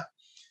timing. But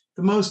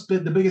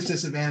the biggest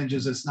disadvantage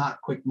is it's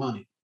not quick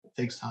money. It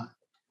takes time.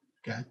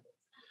 Okay.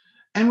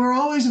 And we're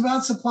always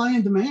about supply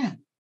and demand.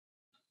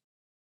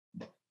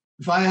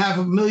 If I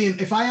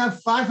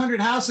have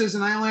 500 houses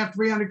and I only have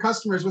 300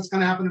 customers, what's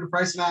going to happen to the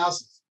price of the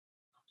houses?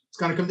 It's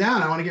going to come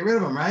down. I want to get rid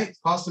of them, right? It's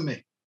costing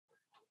me.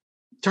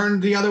 Turn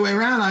the other way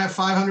around. I have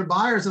 500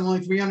 buyers and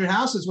only 300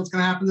 houses. What's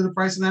going to happen to the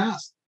price of the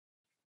house?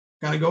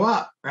 Going to go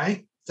up,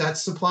 right?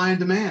 That's supply and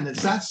demand.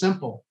 It's that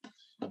simple.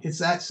 It's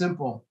that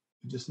simple.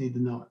 You just need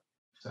to know it.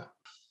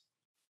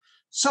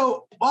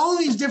 So all of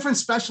these different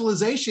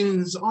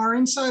specializations are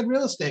inside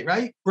real estate,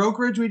 right?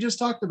 Brokerage, we just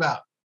talked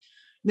about.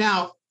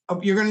 Now,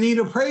 you're going to need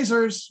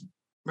appraisers,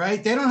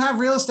 right? They don't have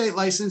real estate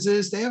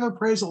licenses. They have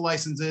appraisal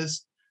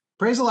licenses.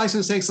 Appraisal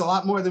license takes a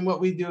lot more than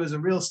what we do as a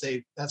real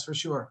estate, that's for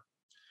sure.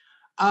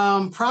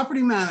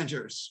 Property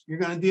managers. You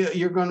can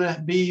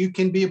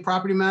be a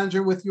property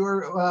manager with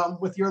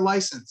your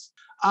license.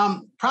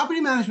 Property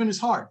management is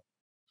hard.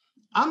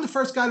 I'm the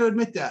first guy to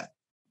admit that.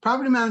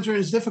 Property management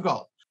is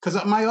difficult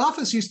because my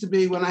office used to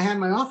be, when I had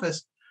my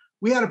office,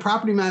 we had a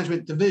property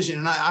management division,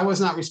 and I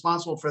was not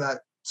responsible for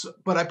that. So,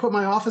 but I put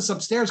my office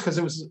upstairs because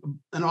it was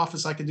an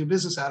office I could do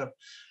business out of.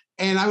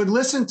 And I would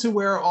listen to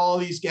where all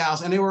these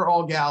gals, and they were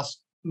all gals,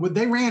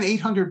 they ran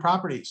 800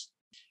 properties.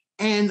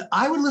 And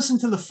I would listen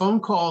to the phone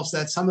calls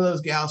that some of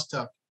those gals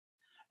took.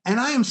 And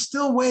I am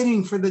still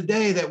waiting for the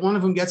day that one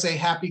of them gets a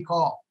happy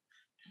call.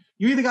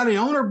 You either got an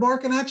owner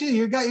barking at you, or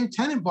you got your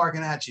tenant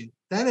barking at you.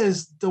 That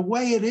is the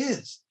way it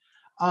is.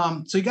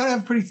 So you got to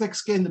have pretty thick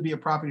skin to be a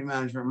property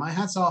manager. My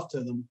hat's off to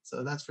them.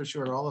 So that's for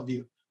sure. All of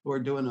you who are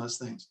doing those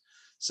things.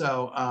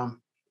 So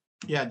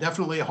yeah,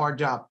 definitely a hard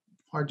job,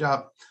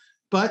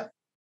 but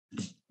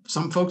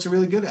some folks are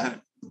really good at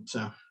it.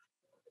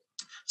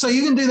 So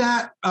you can do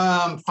that.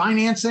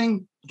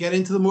 Financing, get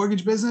into the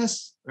mortgage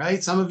business,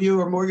 right? Some of you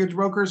are mortgage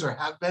brokers or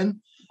have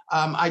been.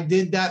 I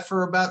did that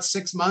for about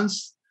 6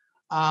 months,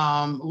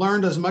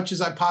 learned as much as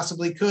I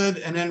possibly could,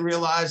 and then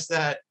realized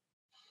that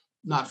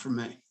not for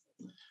me.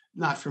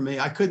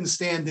 I couldn't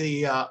stand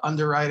the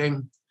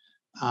underwriting,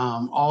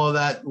 all of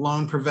that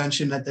loan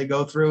prevention that they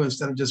go through.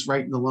 Instead of just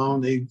writing the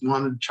loan, they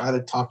want to try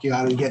to talk you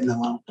out of getting the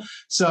loan.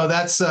 So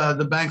that's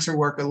the banks are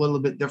working a little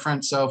bit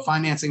different. So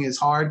financing is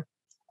hard.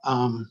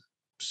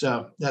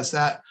 So that's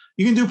that.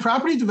 You can do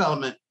property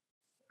development,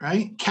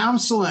 right?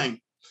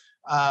 Counseling.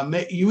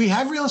 We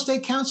have real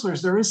estate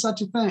counselors. There is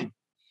such a thing,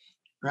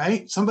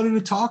 right? Somebody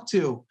to talk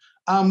to.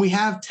 We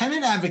have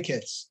tenant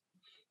advocates,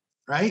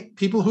 right?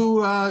 People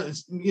who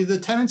the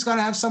tenant's got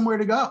to have somewhere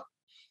to go.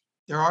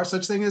 There are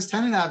such things as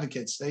tenant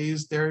advocates. They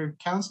use their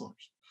counselors,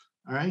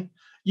 all right?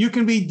 You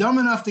can be dumb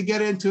enough to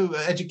get into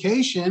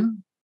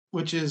education,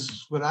 which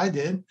is what I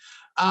did.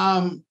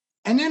 And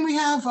then we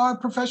have our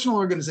professional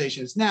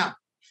organizations. Now,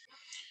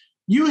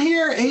 you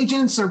hear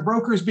agents or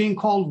brokers being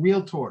called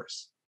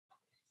realtors.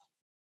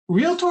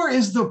 Realtor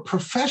is the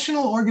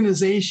professional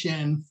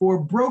organization for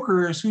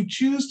brokers who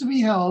choose to be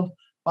held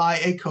by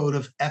a code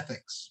of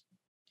ethics.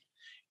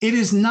 It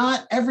is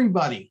not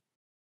everybody.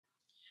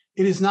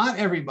 It is not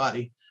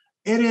everybody.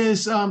 It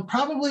is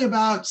probably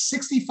about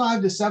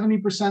 65 to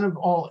 70% of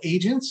all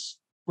agents,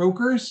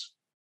 brokers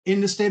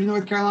in the state of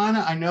North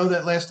Carolina. I know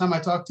that last time I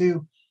talked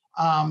to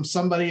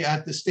somebody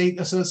at the state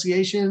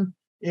association,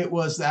 it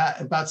was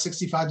that about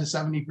 65 to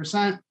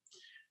 70%.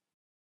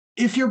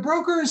 If your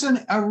broker is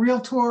a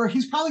realtor,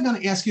 he's probably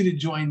going to ask you to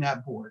join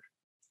that board,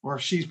 or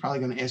she's probably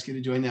going to ask you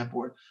to join that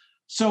board.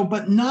 So,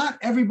 but not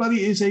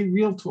everybody is a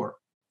realtor.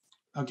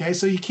 Okay,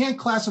 so you can't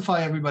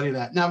classify everybody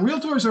that. Now,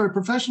 realtors are a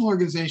professional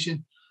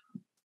organization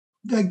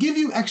that give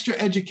you extra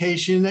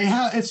education. They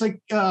have, it's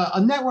like a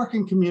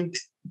networking community,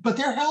 but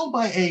they're held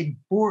by a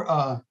board.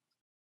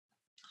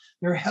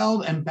 They're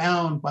held and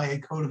bound by a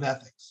code of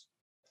ethics,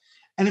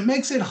 and it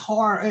makes it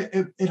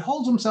hard. It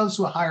holds themselves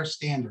to a higher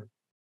standard.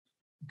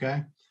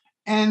 Okay,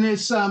 and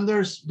it's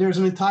there's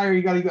an entire,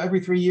 you got to go every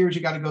 3 years.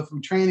 You got to go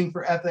through training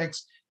for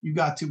ethics. You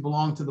got to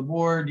belong to the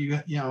board.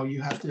 You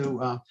have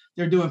to.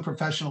 They're doing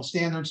professional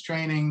standards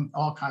training,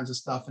 all kinds of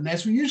stuff, and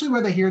that's usually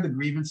where they hear the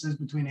grievances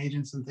between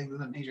agents and things of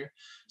that nature.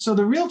 So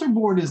the realtor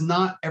board is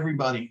not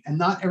everybody, and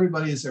not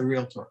everybody is a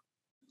realtor.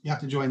 You have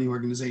to join the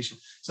organization.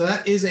 So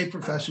that is a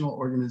professional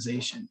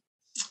organization.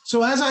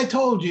 So as I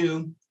told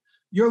you,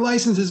 your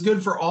license is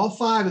good for all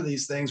 5 of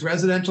these things: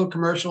 residential,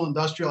 commercial,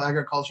 industrial,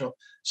 agricultural.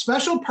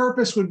 Special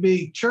purpose would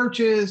be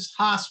churches,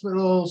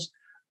 hospitals,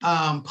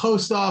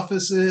 post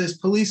offices,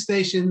 police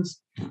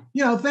stations,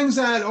 things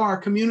that are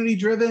community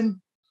driven.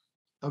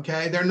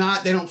 Okay.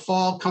 They don't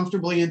fall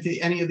comfortably into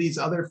any of these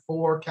other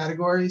 4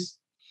 categories.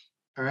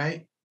 All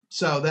right.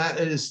 So that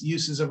is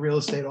uses of real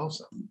estate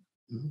also.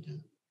 Okay.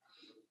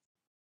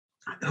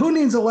 Who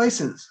needs a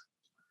license?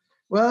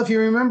 Well, if you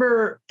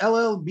remember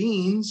LL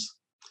Beans,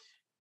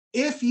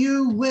 if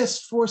you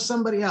list for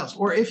somebody else,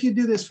 or if you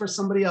do this for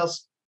somebody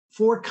else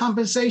for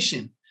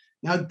compensation,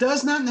 now it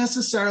does not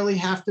necessarily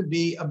have to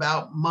be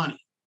about money.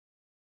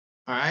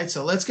 All right,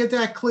 so let's get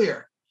that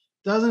clear.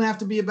 Doesn't have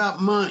to be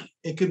about money.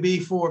 It could be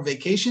for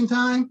vacation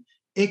time.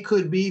 It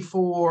could be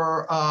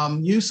for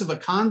use of a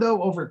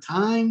condo over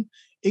time.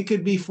 It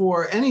could be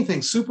for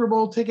anything, Super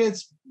Bowl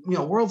tickets,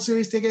 World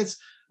Series tickets,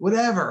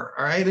 whatever.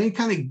 All right, any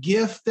kind of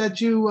gift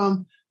that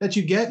you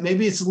get.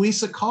 Maybe it's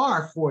lease a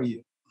car for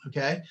you.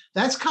 Okay,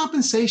 that's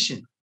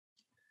compensation.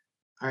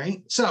 All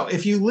right, so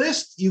if you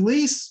list, you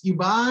lease, you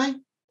buy,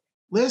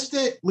 list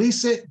it,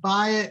 lease it,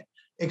 buy it,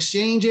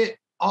 exchange it,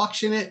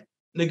 auction it,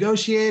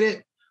 negotiate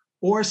it,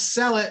 or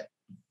sell it,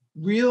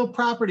 real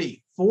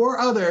property for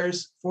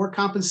others for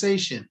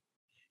compensation,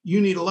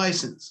 you need a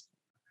license.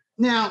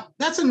 Now,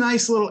 that's a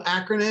nice little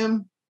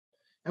acronym,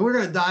 and we're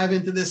going to dive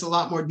into this a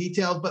lot more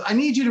detailed, but I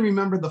need you to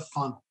remember the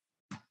funnel.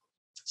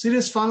 See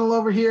this funnel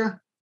over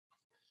here?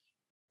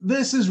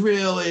 This is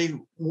really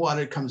what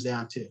it comes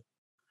down to.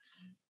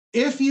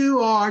 If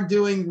you are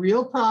doing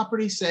real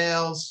property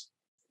sales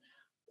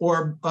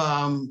or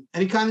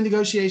any kind of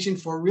negotiation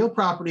for real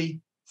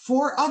property,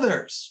 for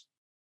others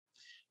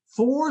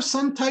for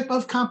some type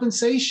of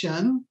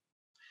compensation,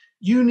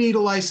 you need a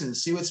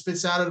license. See what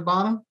spits out at the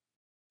bottom?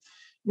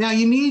 Now,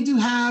 you need to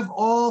have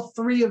all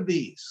three of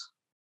these.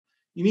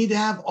 You need to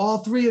have all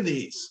three of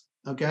these,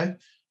 okay?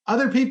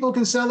 Other people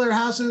can sell their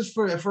houses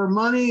for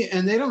money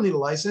and they don't need a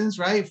license,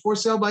 right? For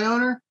sale by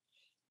owner,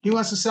 he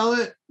wants to sell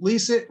it,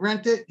 lease it,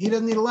 rent it, he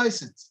doesn't need a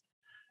license.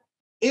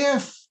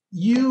 If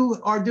you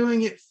are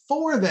doing it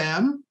for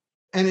them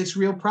and it's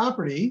real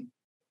property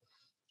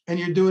and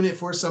you're doing it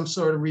for some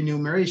sort of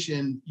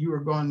remuneration, you are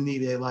going to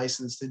need a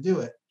license to do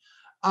it.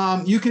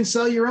 You can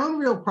sell your own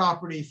real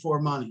property for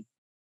money.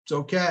 It's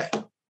okay.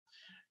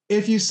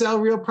 If you sell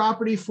real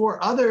property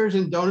for others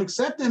and don't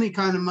accept any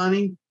kind of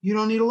money, you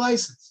don't need a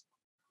license.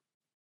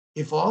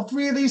 If all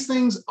three of these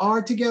things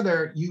are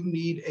together, you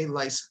need a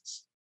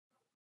license.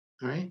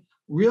 All right?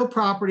 Real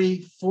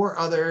property for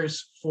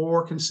others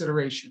for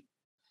consideration.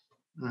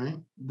 All right?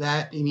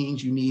 That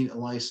means you need a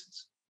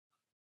license.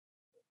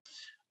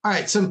 All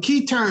right, some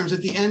key terms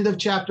at the end of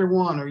chapter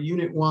 1 or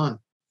unit 1.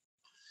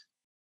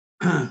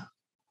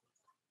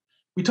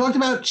 We talked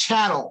about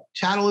chattel.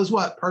 Chattel is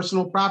what?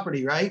 Personal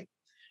property, right?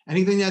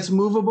 Anything that's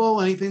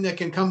movable, anything that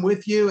can come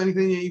with you,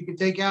 anything that you can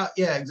take out.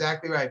 Yeah,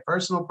 exactly right.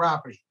 Personal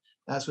property.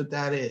 That's what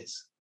that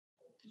is.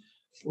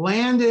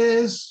 Land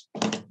is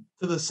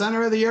to the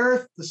center of the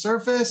earth, the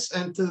surface,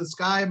 and to the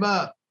sky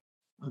above.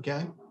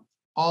 Okay?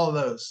 All of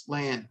those,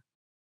 land.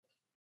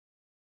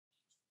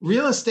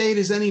 Real estate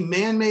is any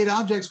man-made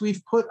objects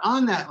we've put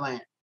on that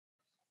land.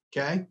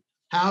 Okay?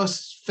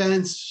 House,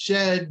 fence,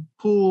 shed,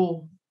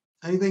 pool,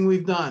 anything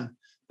we've done.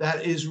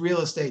 That is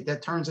real estate.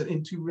 That turns it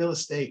into real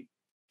estate.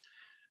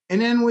 And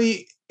then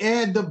we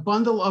add the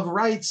bundle of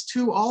rights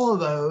to all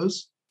of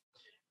those.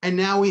 And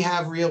now we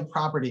have real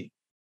property.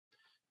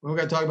 We're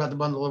going to talk about the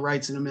bundle of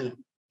rights in a minute.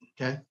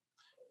 Okay?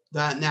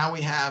 That now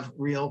we have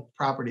real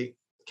property.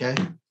 Okay?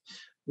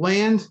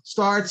 Land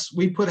starts,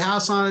 we put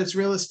house on it, it's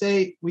real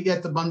estate. We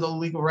get the bundle of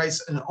legal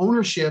rights and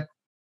ownership,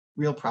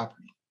 real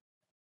property.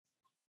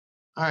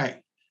 All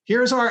right.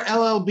 Here's our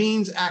LL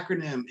Beans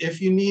acronym.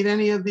 If you need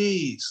any of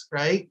these,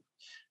 right?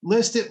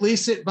 List it,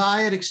 lease it,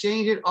 buy it,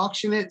 exchange it,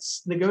 auction it,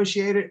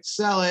 negotiate it,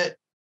 sell it.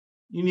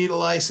 You need a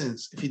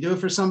license. If you do it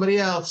for somebody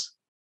else,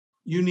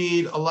 you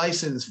need a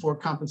license for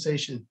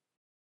compensation.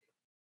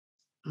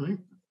 All right.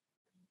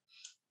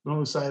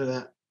 Wrong side of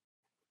that.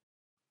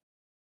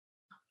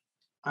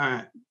 All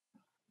right.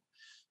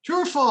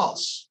 True or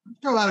false?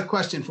 Throw out a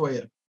question for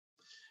you.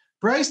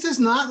 Bryce does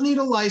not need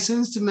a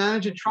license to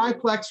manage a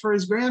triplex for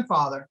his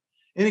grandfather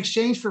in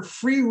exchange for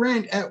free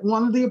rent at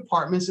one of the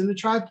apartments in the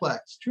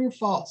triplex. True or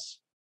false?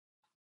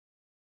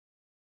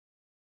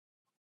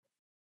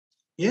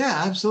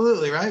 Yeah,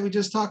 absolutely, right? We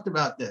just talked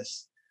about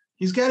this.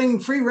 He's getting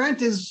free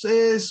rent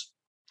is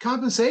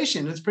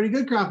compensation. It's pretty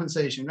good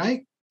compensation,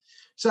 right?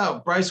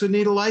 So Bryce would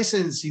need a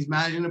license. He's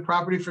managing a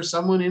property for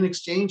someone in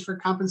exchange for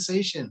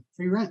compensation,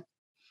 free rent.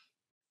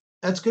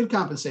 That's good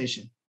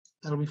compensation.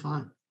 That'll be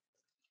fine.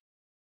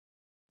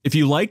 If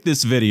you like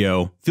this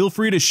video, feel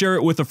free to share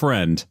it with a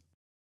friend.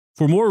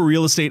 For more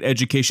real estate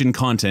education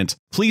content,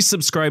 please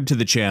subscribe to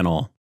the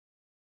channel.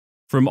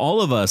 From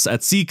all of us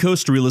at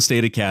Seacoast Real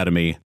Estate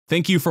Academy,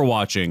 thank you for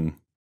watching.